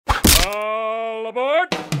All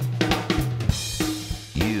aboard!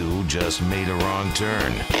 You just made a wrong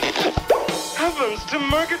turn. Heavens to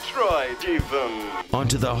Murgatroyd, even.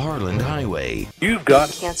 Onto the Harland Highway. You've got...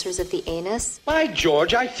 Cancers of the anus? By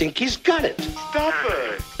George, I think he's got it. Stop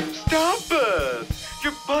it! Stop it!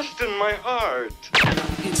 You're busting my heart.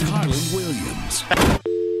 It's Harland Williams.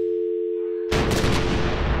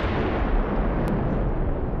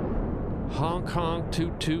 Honk, honk,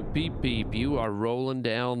 toot, toot, beep, beep. You are rolling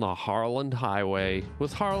down the Harland Highway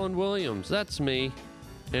with Harland Williams. That's me.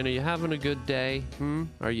 And are you having a good day?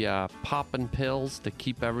 Are you popping pills to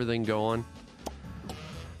keep everything going?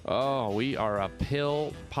 Oh, we are a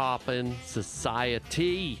pill-popping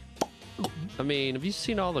society. I mean, have you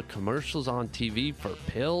seen all the commercials on TV for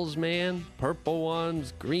pills, man? Purple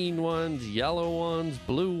ones, green ones, yellow ones,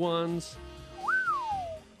 blue ones.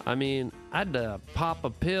 I mean, I had to pop a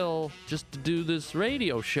pill just to do this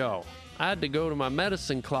radio show. I had to go to my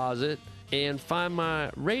medicine closet and find my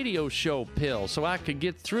radio show pill so I could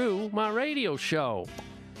get through my radio show.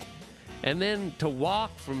 And then to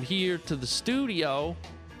walk from here to the studio,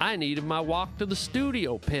 I needed my walk to the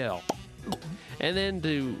studio pill. And then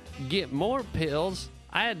to get more pills,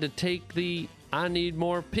 I had to take the I need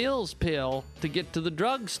more pills pill to get to the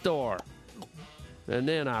drugstore. And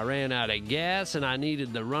then I ran out of gas, and I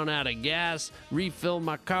needed to run out of gas, refill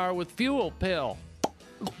my car with fuel pill.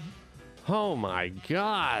 Oh my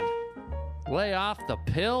God. Lay off the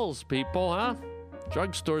pills, people, huh?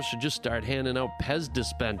 Drugstores should just start handing out Pez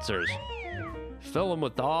dispensers. Fill them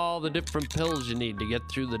with all the different pills you need to get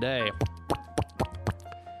through the day.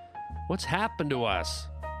 What's happened to us?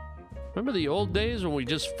 Remember the old days when we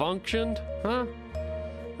just functioned, huh?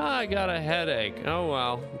 I got a headache. Oh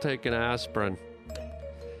well, I'll take an aspirin.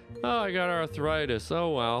 Oh, I got arthritis. Oh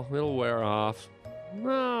well, it'll wear off.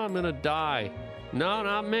 No, I'm gonna die. No,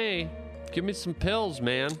 not me. Give me some pills,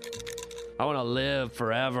 man. I want to live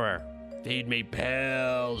forever. Feed me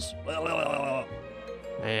pills.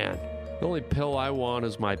 Man, the only pill I want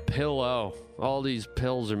is my pillow. All these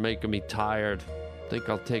pills are making me tired. I think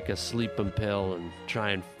I'll take a sleeping pill and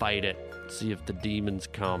try and fight it. See if the demons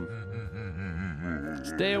come.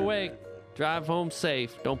 Stay awake. Drive home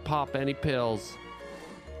safe. Don't pop any pills.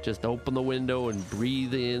 Just open the window and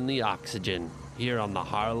breathe in the oxygen here on the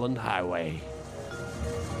Harland Highway.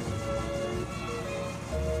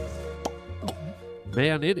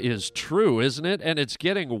 Man, it is true, isn't it? And it's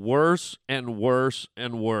getting worse and worse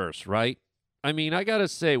and worse, right? I mean, I gotta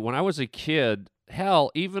say, when I was a kid, hell,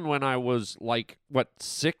 even when I was like,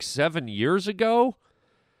 6, 7 years ago,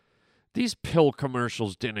 these pill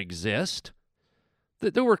commercials didn't exist.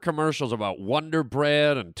 There were commercials about Wonder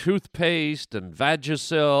Bread and toothpaste and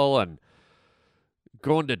Vagisil and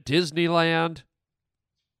going to Disneyland.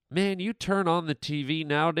 Man, you turn on the TV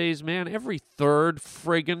nowadays, man, every third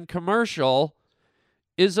friggin' commercial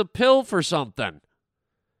is a pill for something.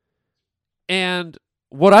 And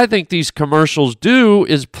what I think these commercials do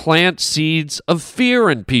is plant seeds of fear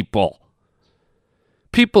in people.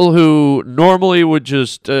 People who normally would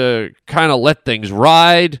just kind of let things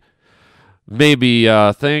ride. Maybe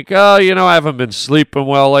think, oh, I haven't been sleeping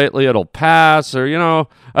well lately, it'll pass. Or,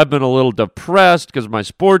 I've been a little depressed because my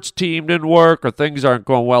sports team didn't work or things aren't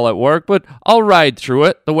going well at work. But I'll ride through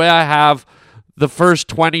it the way I have the first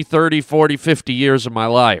 20, 30, 40, 50 years of my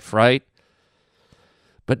life, right?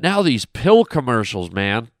 But now these pill commercials,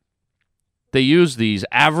 man, they use these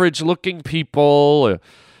average-looking people,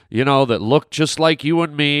 that look just like you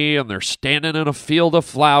and me, and they're standing in a field of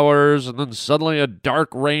flowers, and then suddenly a dark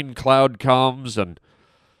rain cloud comes, and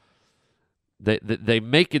they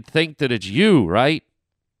make it think that it's you, right?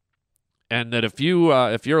 And that if you're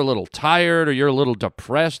a little tired or you're a little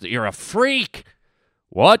depressed, that you're a freak.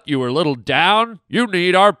 What? You were a little down? You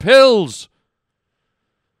need our pills.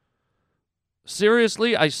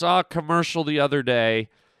 Seriously, I saw a commercial the other day.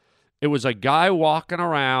 It was a guy walking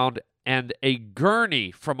around and a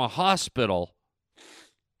gurney from a hospital.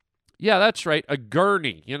 Yeah, that's right, a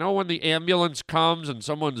gurney. You know when the ambulance comes and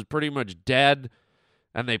someone's pretty much dead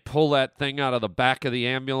and they pull that thing out of the back of the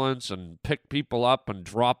ambulance and pick people up and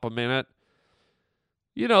drop them in it?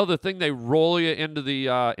 The thing they roll you into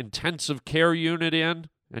the intensive care unit in,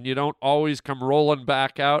 and you don't always come rolling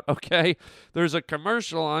back out, okay? There's a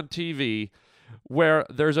commercial on TV where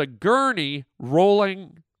there's a gurney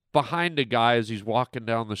rolling behind a guy as he's walking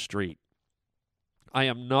down the street. I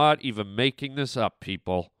am not even making this up,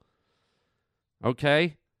 people.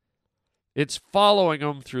 Okay? It's following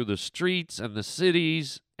him through the streets and the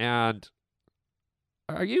cities, and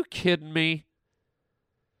are you kidding me?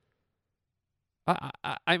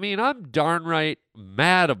 I mean, I'm darn right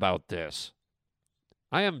mad about this.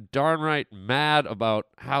 I am darn right mad about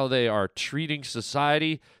how they are treating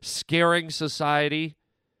society, scaring society,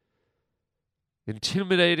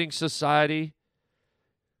 intimidating society,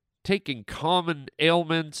 taking common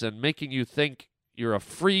ailments and making you think you're a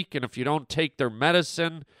freak, and if you don't take their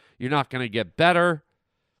medicine, you're not going to get better.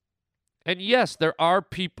 And yes, there are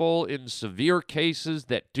people in severe cases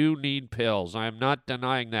that do need pills. I am not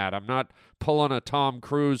denying that. I'm not pulling a Tom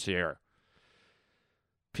Cruise here.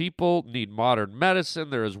 People need modern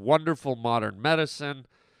medicine. There is wonderful modern medicine.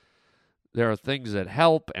 There are things that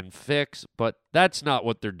help and fix, but that's not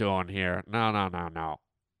what they're doing here. No.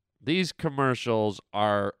 These commercials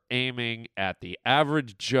are aiming at the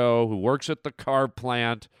average Joe who works at the car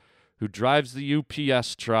plant, who drives the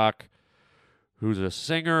UPS truck, who's a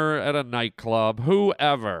singer at a nightclub,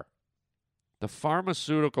 whoever. The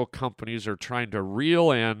pharmaceutical companies are trying to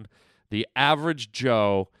reel in the average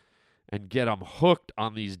Joe and get them hooked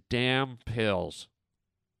on these damn pills.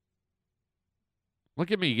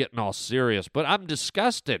 Look at me getting all serious, but I'm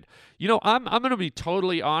disgusted. You know, I'm going to be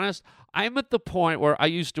totally honest. I'm at the point where I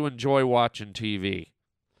used to enjoy watching TV.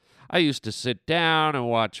 I used to sit down and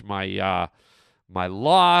watch my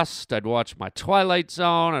Lost. I'd watch my Twilight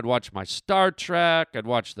Zone. I'd watch my Star Trek. I'd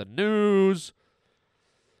watch the news.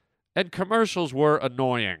 And commercials were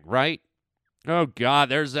annoying, right? Oh, God,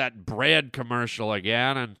 there's that bread commercial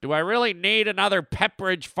again. And do I really need another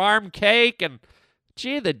Pepperidge Farm cake? And,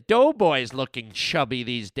 gee, the Doughboy's looking chubby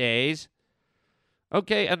these days.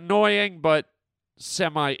 Okay, annoying, but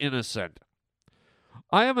semi-innocent.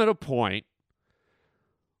 I am at a point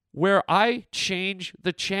where I change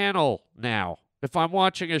the channel now. If I'm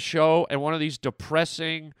watching a show and one of these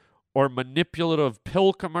depressing or manipulative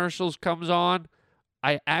pill commercials comes on,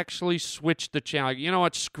 I actually switch the channel. You know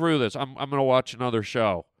what? Screw this. I'm going to watch another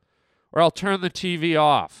show. Or I'll turn the TV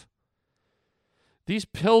off. These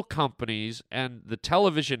pill companies and the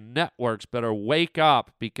television networks better wake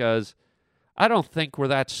up, because I don't think we're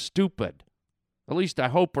that stupid. At least I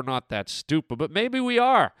hope we're not that stupid, but maybe we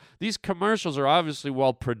are. These commercials are obviously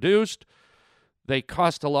well produced. They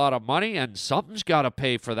cost a lot of money, and something's got to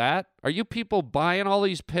pay for that. Are you people buying all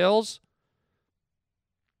these pills?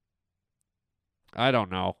 I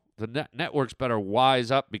don't know. The networks better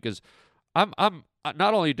wise up, because I'm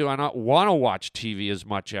not only do I not want to watch TV as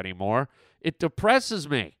much anymore, it depresses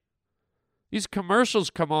me. These commercials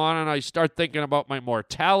come on, and I start thinking about my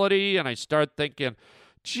mortality, and I start thinking,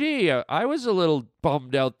 gee, I was a little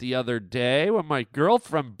bummed out the other day when my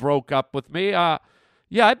girlfriend broke up with me.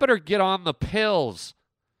 Yeah, I better get on the pills.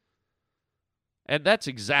 And that's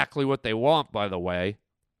exactly what they want, by the way.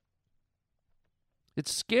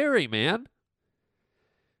 It's scary, man.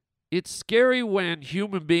 It's scary when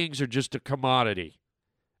human beings are just a commodity.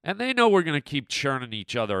 And they know we're going to keep churning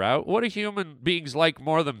each other out. What do human beings like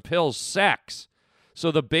more than pills? Sex.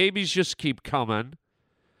 So the babies just keep coming.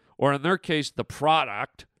 Or in their case, the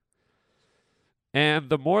product. And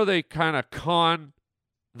the more they kind of con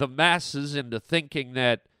the masses into thinking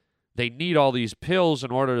that they need all these pills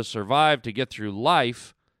in order to survive, to get through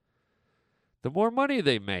life, the more money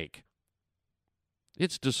they make.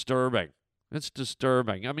 It's disturbing. It's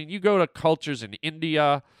disturbing. I mean, you go to cultures in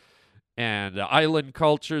India and island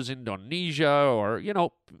cultures, Indonesia, or, you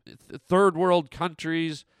know, third world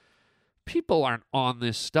countries. People aren't on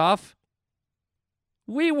this stuff.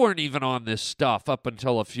 We weren't even on this stuff up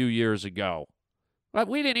until a few years ago. But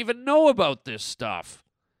we didn't even know about this stuff.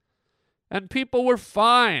 And people were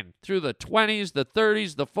fine through the 20s, the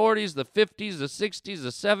 30s, the 40s, the 50s, the 60s, the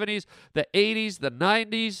 70s, the 80s, the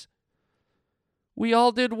 90s. We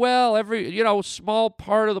all did well. Every, small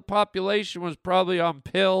part of the population was probably on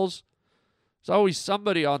pills. There's always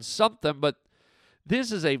somebody on something, but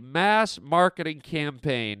this is a mass marketing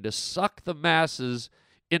campaign to suck the masses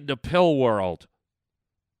into pill world.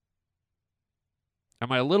 Am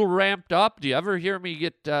I a little ramped up? Do you ever hear me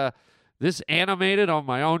get this animated on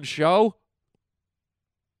my own show?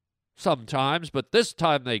 Sometimes, but this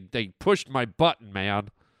time they pushed my button, man.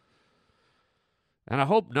 And I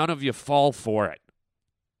hope none of you fall for it.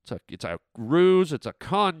 It's a ruse. It's a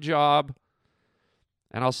con job.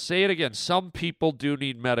 And I'll say it again. Some people do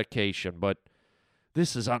need medication, but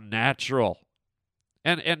this is unnatural.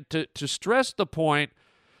 And to stress the point,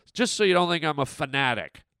 just so you don't think I'm a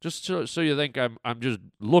fanatic, just so you think I'm just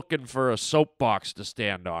looking for a soapbox to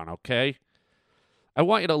stand on, okay? I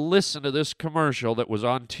want you to listen to this commercial that was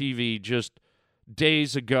on TV just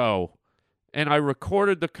days ago. And I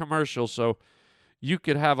recorded the commercial so you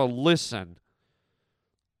could have a listen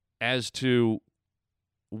as to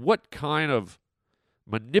what kind of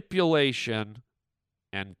manipulation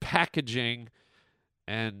and packaging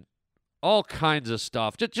and all kinds of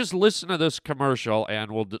stuff. Just listen to this commercial,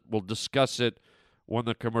 and we'll discuss it when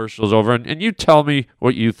the commercial's over. And you tell me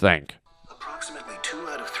what you think. Approximately 2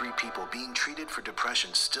 out of 3 people being treated for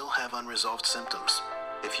depression still have unresolved symptoms.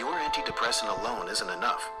 If your antidepressant alone isn't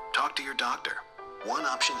enough, talk to your doctor. One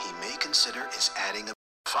option he may consider is adding a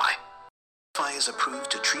Fi. Fi is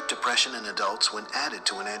approved to treat depression in adults when added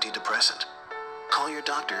to an antidepressant. Call your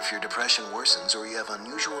doctor if your depression worsens or you have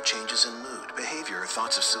unusual changes in mood, behavior, or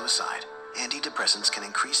thoughts of suicide. Antidepressants can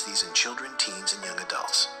increase these in children, teens, and young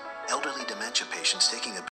adults. Elderly dementia patients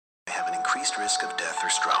taking a may have an increased risk of death or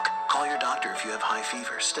stroke. Call your doctor if you have high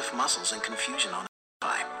fever, stiff muscles, and confusion on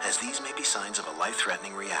Fi, as these may be signs of a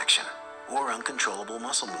life-threatening reaction, or uncontrollable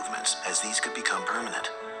muscle movements, as these could become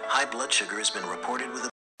permanent. High blood sugar has been reported with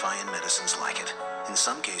Abilify and medicines like it. In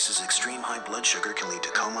some cases, extreme high blood sugar can lead to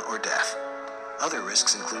coma or death. Other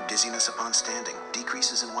risks include dizziness upon standing,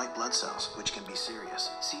 decreases in white blood cells, which can be serious,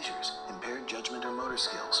 seizures, impaired judgment or motor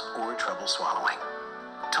skills, or trouble swallowing.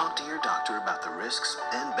 Talk to your doctor about the risks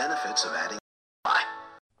and benefits of adding Abilify.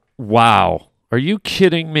 Wow. Are you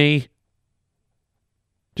kidding me?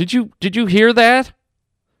 Did you hear that?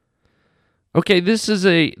 Okay, this is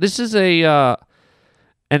an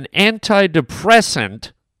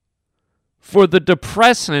antidepressant for the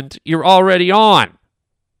depressant you're already on.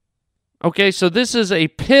 Okay, so this is a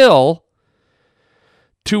pill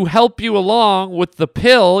to help you along with the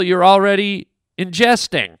pill you're already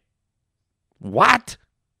ingesting. What?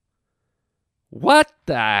 What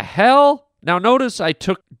the hell? Now, notice I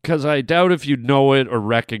took, because I doubt if you'd know it or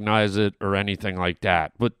recognize it or anything like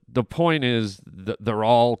that. But the point is that they're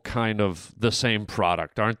all kind of the same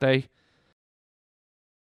product, aren't they?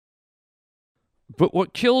 But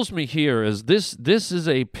what kills me here is this is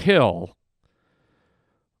a pill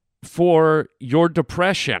for your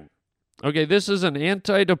depression. Okay, this is an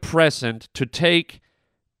antidepressant to take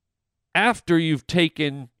after you've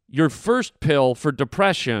taken your first pill for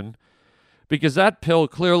depression, because that pill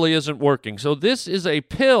clearly isn't working. So this is a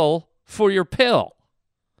pill for your pill,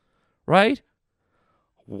 right?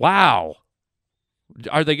 Wow.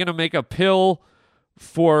 Are they going to make a pill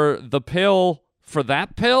for the pill for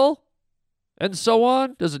that pill? And so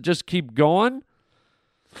on? Does it just keep going?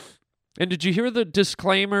 And did you hear the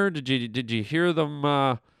disclaimer? Did you hear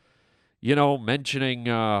them, mentioning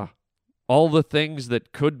all the things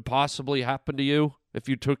that could possibly happen to you if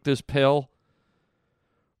you took this pill?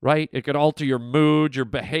 Right? It could alter your mood, your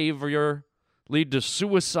behavior, lead to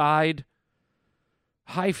suicide,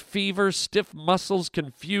 high fever, stiff muscles,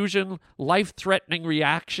 confusion, life-threatening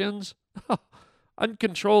reactions,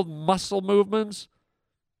 uncontrolled muscle movements,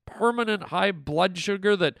 permanent high blood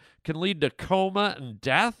sugar that can lead to coma and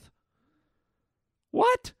death.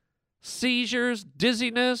 What? Seizures,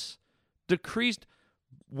 dizziness, decreased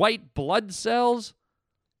white blood cells,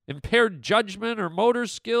 impaired judgment or motor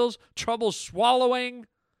skills, trouble swallowing.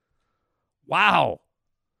 Wow.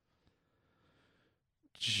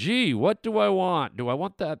 Gee, what do I want? Do I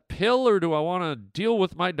want that pill, or do I want to deal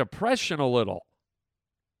with my depression a little?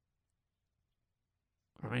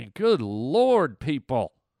 I mean, good Lord,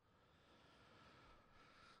 people.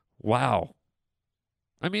 Wow.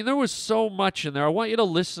 I mean, there was so much in there. I want you to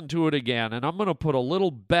listen to it again, and I'm going to put a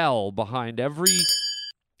little bell behind every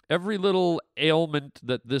little ailment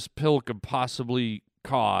that this pill could possibly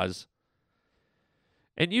cause.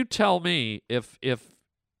 And you tell me if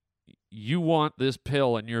you want this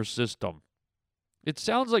pill in your system. It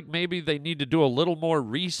sounds like maybe they need to do a little more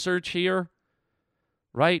research here,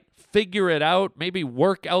 right? Figure it out, maybe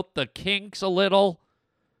work out the kinks a little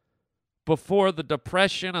before the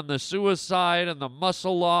depression and the suicide and the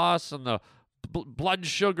muscle loss and the blood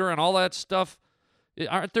sugar and all that stuff.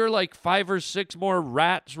 Aren't there like 5 or 6 more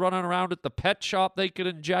rats running around at the pet shop they could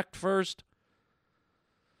inject first?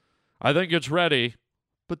 I think it's ready.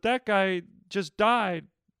 But that guy just died.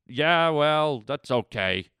 Yeah, well, that's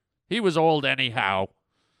okay. He was old anyhow.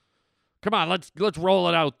 Come on, let's roll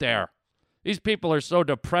it out there. These people are so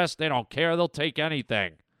depressed they don't care. They'll take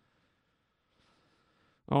anything.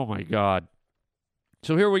 Oh, my God.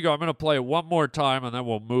 So here we go. I'm going to play it one more time, and then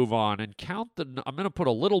we'll move on. And I'm going to put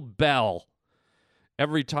a little bell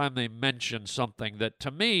every time they mention something that,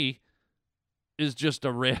 to me, is just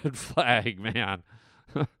a red flag, man.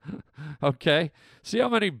 Okay? See how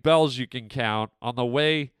many bells you can count on the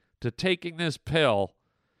way to taking this pill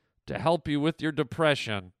to help you with your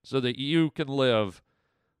depression so that you can live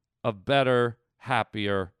a better,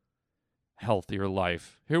 happier, healthier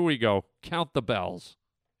life. Here we go. Count the bells.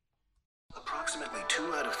 Approximately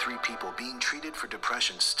 2 out of 3 people being treated for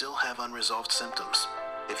depression still have unresolved symptoms.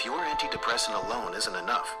 If your antidepressant alone isn't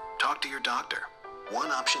enough, talk to your doctor.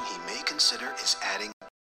 One option he may consider is adding.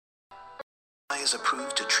 is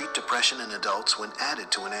approved to treat depression in adults when added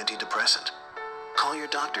to an antidepressant. Call your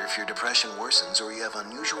doctor if your depression worsens or you have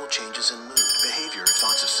unusual changes in mood, behavior, or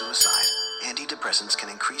thoughts of suicide. Antidepressants can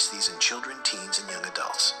increase these in children, teens, and young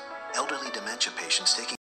adults. Elderly dementia patients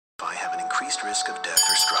taking have an increased risk of death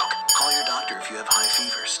or stroke. Call your doctor if you have high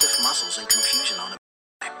fever, stiff muscles, and confusion on a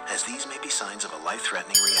as these may be signs of a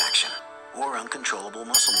life-threatening reaction, or uncontrollable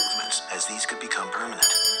muscle movements, as these could become permanent.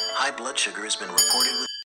 High blood sugar has been reported with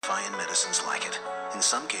and medicines like it. In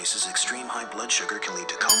some cases, extreme high blood sugar can lead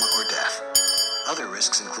to coma or death. Other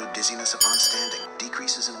risks include dizziness upon standing,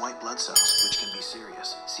 decreases in white blood cells, which can be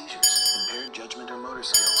serious, seizures, impaired judgment or motor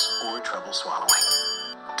skills, or trouble swallowing.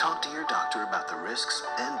 Talk to your doctor about the risks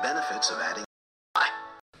and benefits of adding.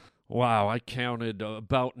 Wow, I counted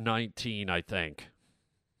about 19, I think.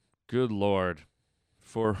 Good Lord.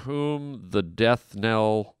 For whom the death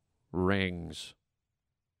knell rings.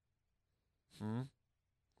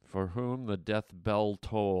 For whom the death bell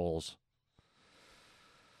tolls.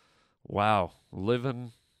 Wow,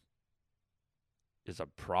 living is a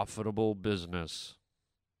profitable business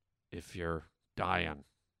if you're dying.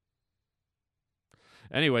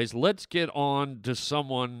 Anyways, let's get on to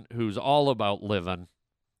someone who's all about living,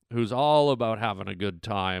 who's all about having a good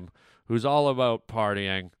time, who's all about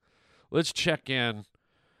partying. Let's check in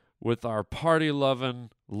with our party-loving,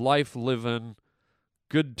 life-living,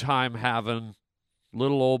 good time-having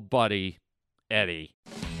little old buddy, Eddie.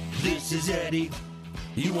 This is Eddie.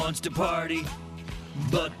 He wants to party,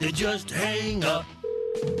 but they just hang up.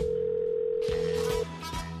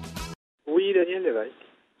 Oui, Daniel Lévesque.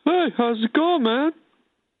 Hey, how's it going, man?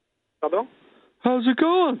 Pardon? How's it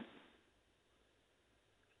going?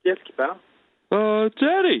 Qui est-ce qui parle? It's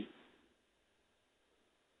Eddie.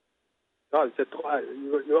 Oh,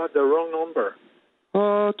 you have the wrong number.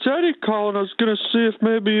 It's Eddie calling. I was going to see if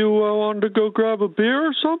maybe you wanted to go grab a beer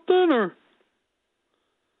or something, or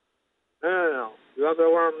No. You have the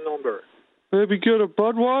wrong number. maybe get a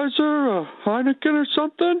Budweiser, a Heineken or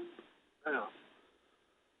something? No.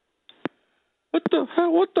 What the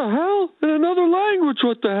hell? What the hell? In another language,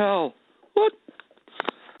 what the hell? What?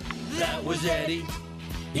 That was Eddie.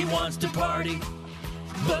 He wants to party,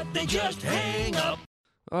 but they just hang up.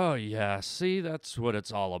 Oh, yeah. See, that's what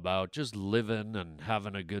it's all about. Just living and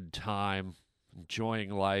having a good time, enjoying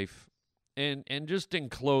life. And just in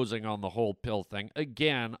closing on the whole pill thing,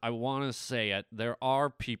 again, I want to say it. There are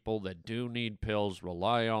people that do need pills,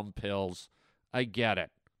 rely on pills. I get it.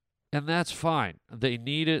 And that's fine. They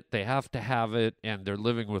need it. They have to have it. And they're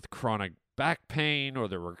living with chronic back pain or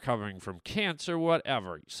they're recovering from cancer,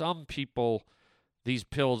 whatever. Some people, these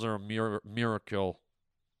pills are a miracle.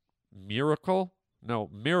 Miracle? No,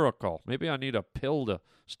 miracle. Maybe I need a pill to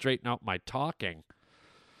straighten out my talking.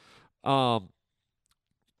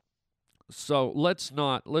 So let's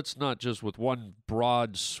not just with one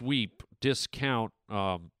broad sweep discount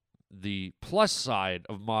the plus side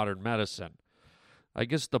of modern medicine. I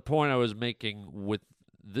guess the point I was making with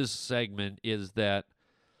this segment is that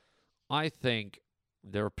I think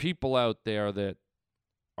there are people out there that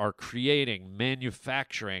are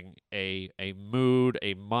manufacturing a mood,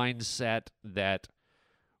 a mindset that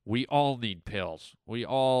we all need pills. We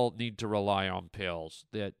all need to rely on pills.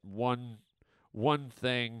 That one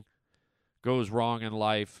thing goes wrong in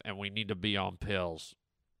life and we need to be on pills.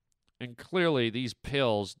 And clearly these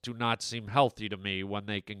pills do not seem healthy to me when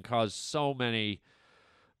they can cause so many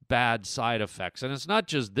bad side effects. And it's not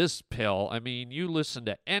just this pill. I mean, you listen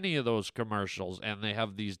to any of those commercials and they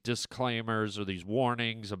have these disclaimers or these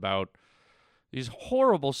warnings about these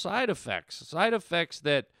horrible side effects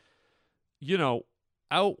that,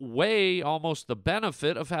 outweigh almost the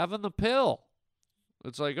benefit of having the pill.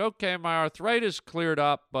 It's like, okay, my arthritis cleared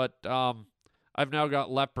up, but I've now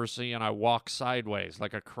got leprosy and I walk sideways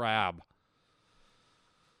like a crab.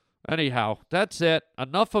 Anyhow, that's it.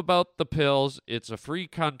 Enough about the pills. It's a free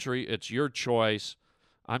country. It's your choice.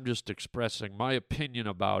 I'm just expressing my opinion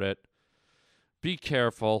about it. Be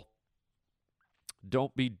careful.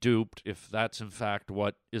 Don't be duped if that's in fact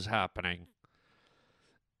what is happening.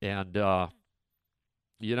 And, I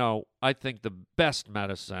think the best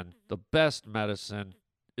medicine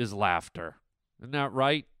is laughter. Isn't that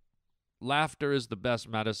right? Laughter is the best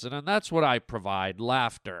medicine, and that's what I provide,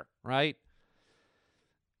 laughter, right?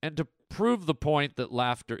 And to prove the point that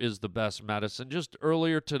laughter is the best medicine, just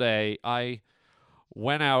earlier today, I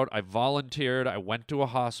went out, I volunteered, I went to a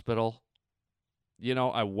hospital.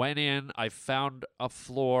 I went in, I found a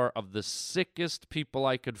floor of the sickest people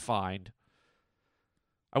I could find.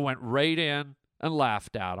 I went right in and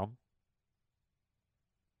laughed at them.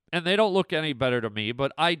 And they don't look any better to me,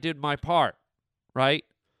 but I did my part, right?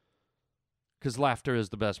 Because laughter is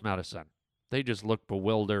the best medicine. They just looked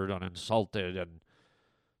bewildered and insulted and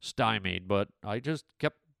stymied, but I just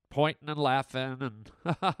kept pointing and laughing and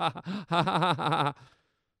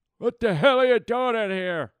what the hell are you doing in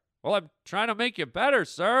here? Well, I'm trying to make you better,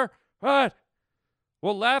 sir. What?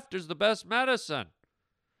 Well, laughter's the best medicine.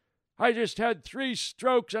 I just had 3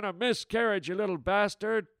 strokes and a miscarriage, you little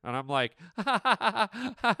bastard. And I'm like,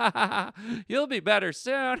 you'll be better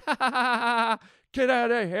soon. Get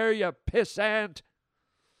out of here, you pissant.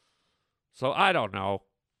 So I don't know.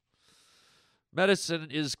 Medicine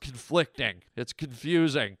is conflicting. It's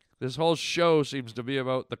confusing. This whole show seems to be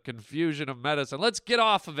about the confusion of medicine. Let's get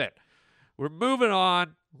off of it. We're moving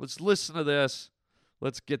on. Let's listen to this.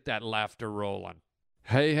 Let's get that laughter rolling.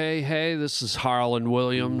 Hey, this is Harlan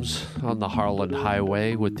Williams on the Harlan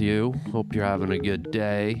Highway with you. Hope you're having a good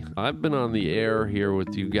day. I've been on the air here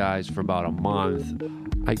with you guys for about a month.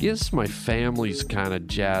 I guess my family's kind of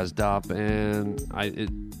jazzed up, and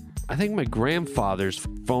I think my grandfather's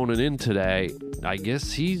phoning in today. I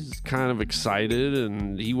guess he's kind of excited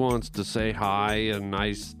and he wants to say hi, and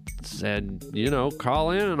I said, call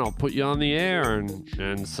in and I'll put you on the air.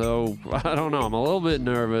 And so, I don't know, I'm a little bit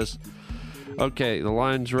nervous. Okay, the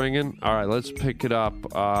line's ringing. All right, let's pick it up.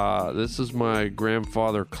 This is my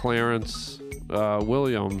grandfather, Clarence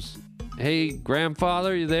Williams. Hey,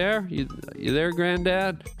 grandfather, you there? You there,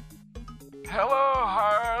 Granddad? Hello,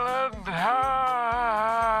 Harlan.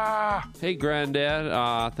 Hey,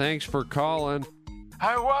 Granddad. Thanks for calling.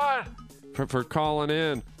 I what? For calling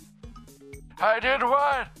in. I did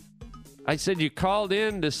what? I said you called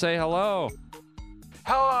in to say hello.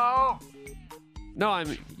 Hello? No,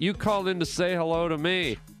 you called in to say hello to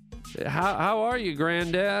me. How are you,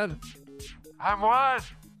 Granddad? I'm what?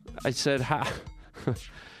 I said,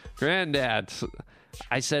 Granddad,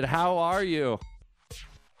 I said, how are you?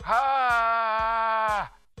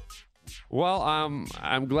 Well,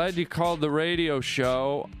 I'm glad you called the radio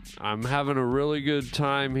show. I'm having a really good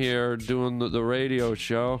time here doing the radio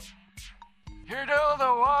show. You're doing the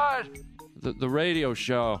what? The radio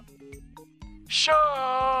show.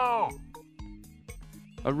 Show!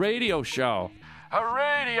 A radio show. A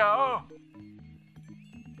radio?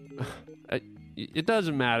 It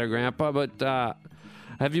doesn't matter, Grandpa, but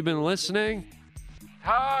have you been listening?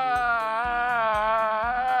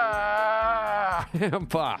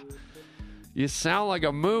 Grandpa, you sound like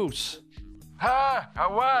a moose. A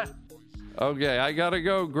what? Okay, I gotta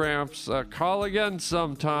go, Gramps. Call again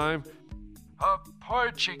sometime.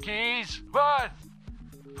 Portuguese? What?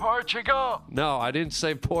 Portugal? No, I didn't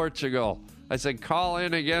say Portugal. I said call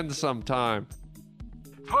in again sometime.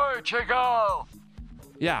 Portugal!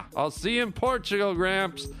 Yeah, I'll see you in Portugal,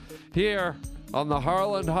 Gramps. Here on the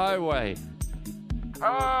Harlan Highway.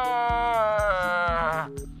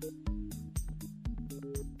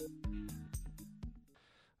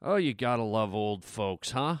 Oh, you gotta love old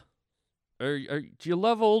folks, huh? Do you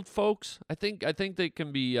love old folks? I think they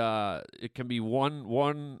can be. It can be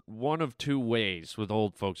one of two ways with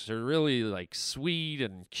old folks. They're really like sweet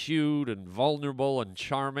and cute and vulnerable and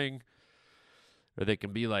charming, or they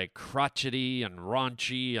can be like crotchety and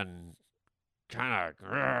raunchy and kind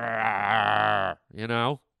of,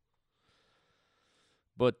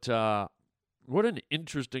 But what an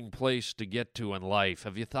interesting place to get to in life.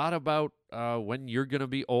 Have you thought about when you're gonna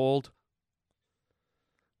be old?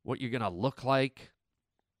 What you're going to look like,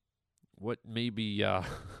 what maybe,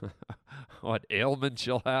 what ailments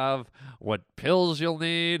you'll have, what pills you'll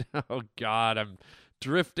need. Oh, God, I'm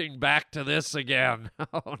drifting back to this again.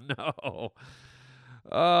 Oh, no.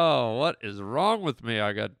 Oh, what is wrong with me?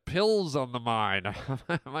 I got pills on the mind.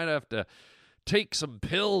 I might have to take some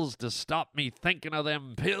pills to stop me thinking of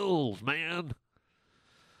them pills, man.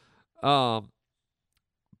 But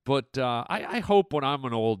I hope when I'm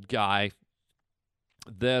an old guy,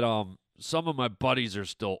 that some of my buddies are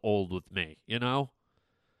still old with me, I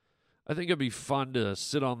think it'd be fun to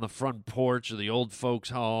sit on the front porch of the old folks'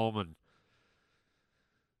 home and,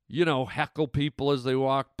 heckle people as they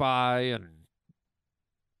walk by and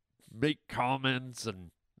make comments. And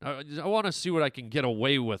I want to see what I can get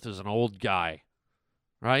away with as an old guy,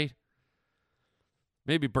 right?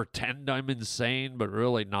 Maybe pretend I'm insane, but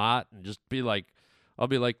really not, and just be like, I'll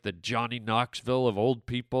be like the Johnny Knoxville of old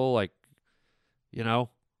people, like, I'll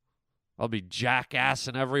be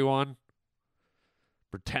jackassing everyone,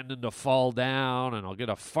 pretending to fall down, and I'll get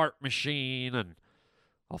a fart machine, and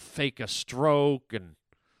I'll fake a stroke, and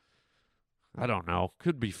I don't know.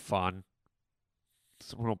 Could be fun.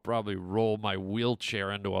 Someone will probably roll my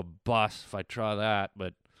wheelchair into a bus if I try that,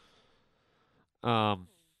 but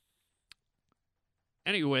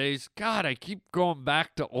Anyways, God, I keep going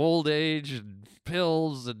back to old age and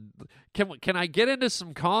pills. And can I get into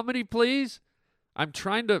some comedy, please? I'm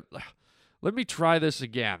trying to. Let me try this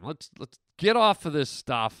again. Let's get off of this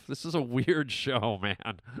stuff. This is a weird show,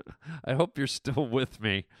 man. I hope you're still with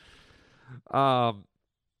me.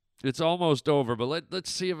 It's almost over, but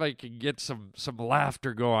let's see if I can get some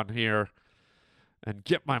laughter going here and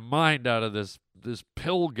get my mind out of this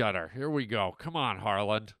pill gutter. Here we go. Come on,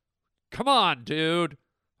 Harlan. Come on, dude.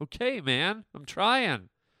 Okay, man. I'm trying.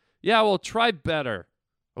 Yeah, well, try better.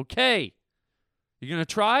 Okay. You gonna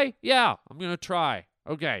try? Yeah, I'm gonna try.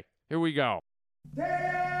 Okay, here we go.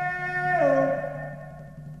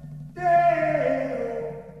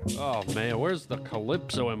 Oh, man, where's the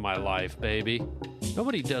calypso in my life, baby?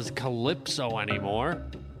 Nobody does calypso anymore.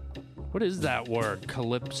 What is that word,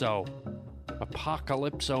 calypso?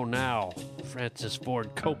 Apocalypso Now. Francis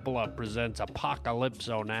Ford Coppola presents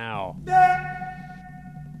Apocalypso Now.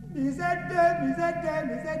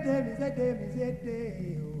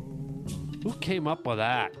 Who came up with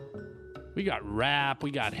that? We got rap,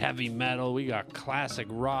 we got heavy metal, we got classic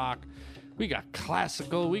rock, we got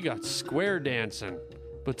classical, we got square dancing.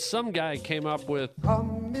 But some guy came up with,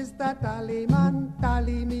 "Come, Mr. Tallyman,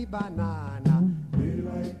 tally me banana.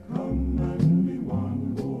 Daylight come and we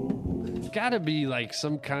want to go home." It's gotta be like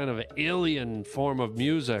some kind of alien form of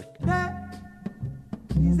music.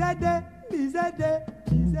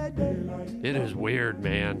 It is weird,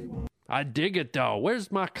 man. I dig it, though.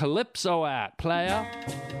 Where's my calypso at, playa?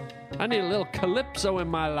 I need a little calypso in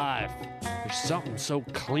my life. There's something so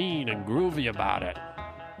clean and groovy about it.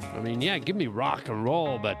 I mean, yeah, give me rock and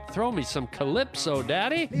roll, but throw me some calypso,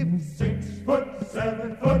 Daddy. 6 foot,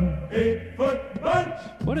 7 foot, 8 foot bunch.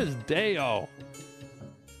 What is Deo?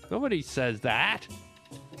 Nobody says that.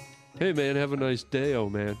 Hey, man, have a nice Deo,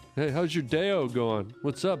 man. Hey, how's your Deo going?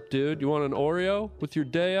 What's up, dude? You want an Oreo with your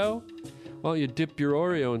Deo? Why don't you dip your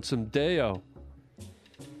Oreo in some Deo?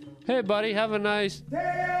 Hey, buddy, have a nice Deo.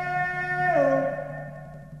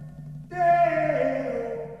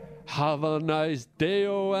 Have a nice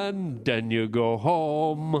Deo and then you go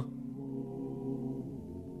home.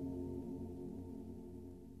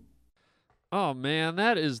 Oh, man,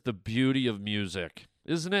 that is the beauty of music,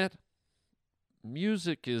 isn't it?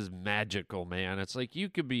 Music is magical, man. It's like you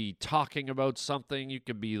could be talking about something. You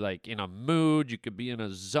could be like in a mood. You could be in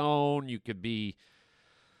a zone. You could be,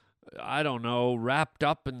 I don't know, wrapped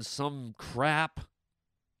up in some crap.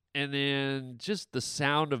 And then just the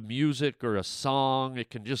sound of music or a song, it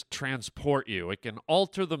can just transport you. It can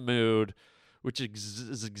alter the mood, which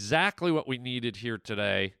is exactly what we needed here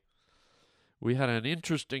today. We had an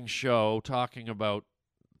interesting show talking about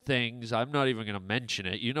things. I'm not even going to mention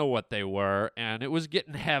it. You know what they were. And it was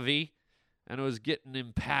getting heavy, and it was getting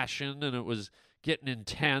impassioned, and it was getting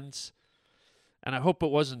intense. And I hope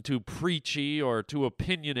it wasn't too preachy or too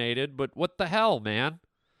opinionated, but what the hell, man?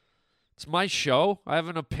 It's my show. I have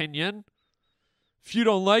an opinion. If you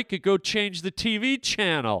don't like it, go change the TV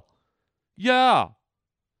channel. Yeah.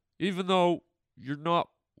 Even though you're not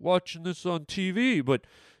watching this on TV. But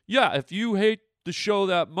yeah, if you hate the show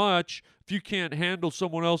that much, if you can't handle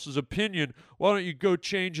someone else's opinion, why don't you go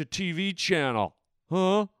change a TV channel?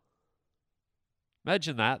 Huh?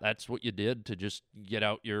 Imagine that. That's what you did to just get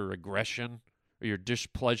out your aggression or your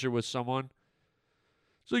displeasure with someone.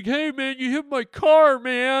 It's like, hey, man, you hit my car,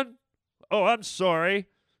 man. Oh, I'm sorry.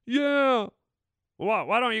 Yeah.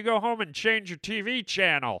 Why don't you go home and change your TV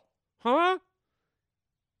channel? Huh?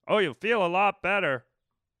 Oh, you'll feel a lot better.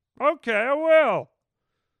 Okay, I will.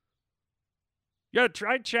 You gotta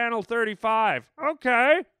try channel 35.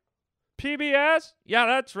 Okay. PBS? Yeah,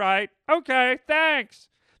 that's right. Okay, thanks.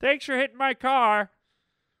 Thanks for hitting my car.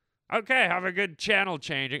 Okay, have a good channel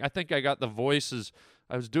changing. I think I got the voices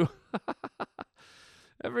I was doing.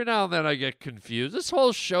 Every now and then I get confused. This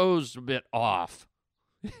whole show's a bit off.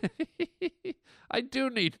 I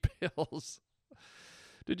do need pills.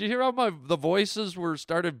 Did you hear how the voices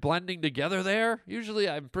started blending together there? Usually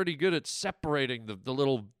I'm pretty good at separating the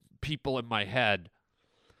little people in my head.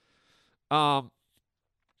 But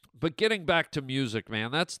getting back to music,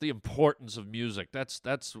 man, that's the importance of music.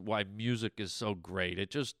 That's why music is so great.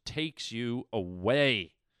 It just takes you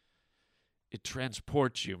away. It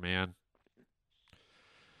transports you, man.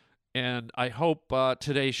 And I hope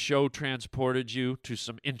today's show transported you to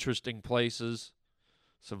some interesting places,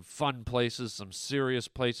 some fun places, some serious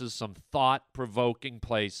places, some thought-provoking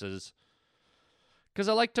places. Because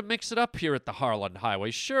I like to mix it up here at the Harland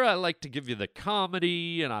Highway. Sure, I like to give you the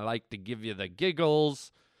comedy, and I like to give you the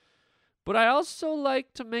giggles. But I also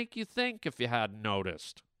like to make you think, if you hadn't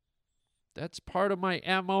noticed. That's part of my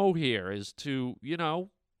MO here, is to,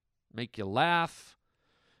 make you laugh,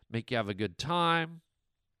 make you have a good time,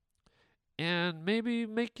 and maybe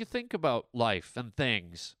make you think about life and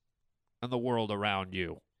things and the world around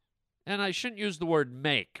you. And I shouldn't use the word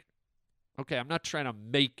make. Okay, I'm not trying to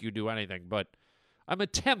make you do anything, but I'm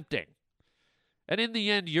attempting. And in the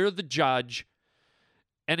end, you're the judge.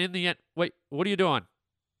 And in the end, wait, what are you doing?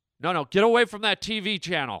 No, get away from that TV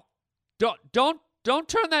channel. Don't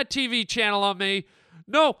turn that TV channel on me.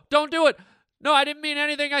 No, don't do it. No, I didn't mean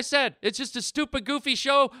anything I said. It's just a stupid, goofy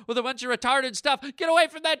show with a bunch of retarded stuff. Get away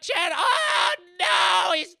from that channel. Oh,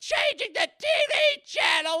 no, he's changing the TV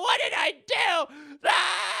channel. What did I do?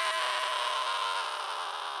 Ah!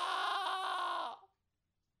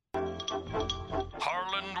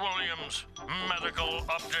 Harland Williams, medical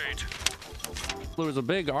update. There was a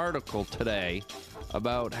big article today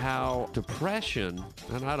about how depression,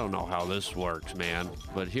 and I don't know how this works, man,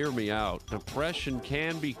 but hear me out. Depression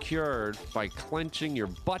can be cured by clenching your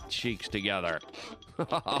butt cheeks together.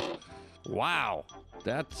 Wow,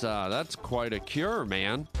 that's quite a cure,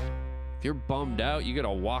 man. If you're bummed out, you gotta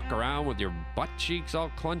walk around with your butt cheeks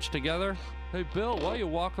all clenched together. Hey, Bill, why are you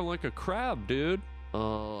walking like a crab, dude?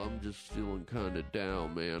 Oh, I'm just feeling kind of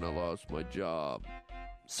down, man. I lost my job.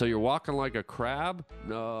 So you're walking like a crab?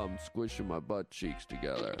 No, I'm squishing my butt cheeks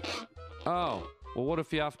together. Oh, well, what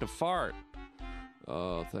if you have to fart?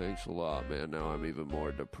 Oh, thanks a lot, man. Now I'm even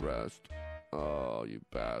more depressed. Oh, you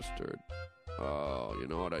bastard. Oh, you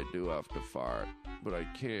know what? I do have to fart, but I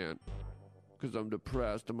can't because I'm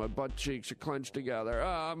depressed and my butt cheeks are clenched together.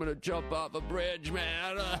 Oh, I'm going to jump off a bridge,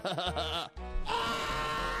 man.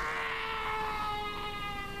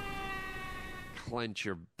 Clench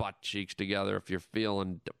your butt cheeks together if you're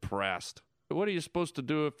feeling depressed. What are you supposed to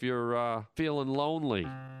do if you're feeling lonely?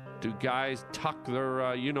 Do guys tuck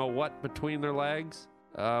their you-know-what between their legs?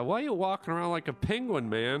 Why are you walking around like a penguin,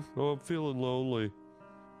 man? Oh, I'm feeling lonely.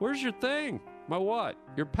 Where's your thing? My what?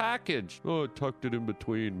 Your package. Oh, I tucked it in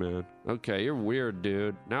between, man. Okay, you're weird,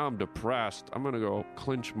 dude. Now I'm depressed. I'm gonna go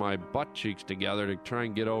clench my butt cheeks together to try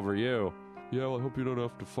and get over you. Yeah, well, I hope you don't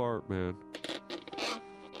have to fart, man.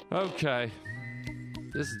 Okay.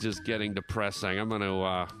 This is just getting depressing. I'm going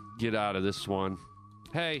to get out of this one.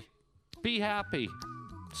 Hey, be happy.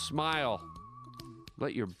 Smile.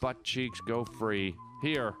 Let your butt cheeks go free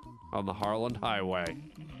here on the Harland Highway.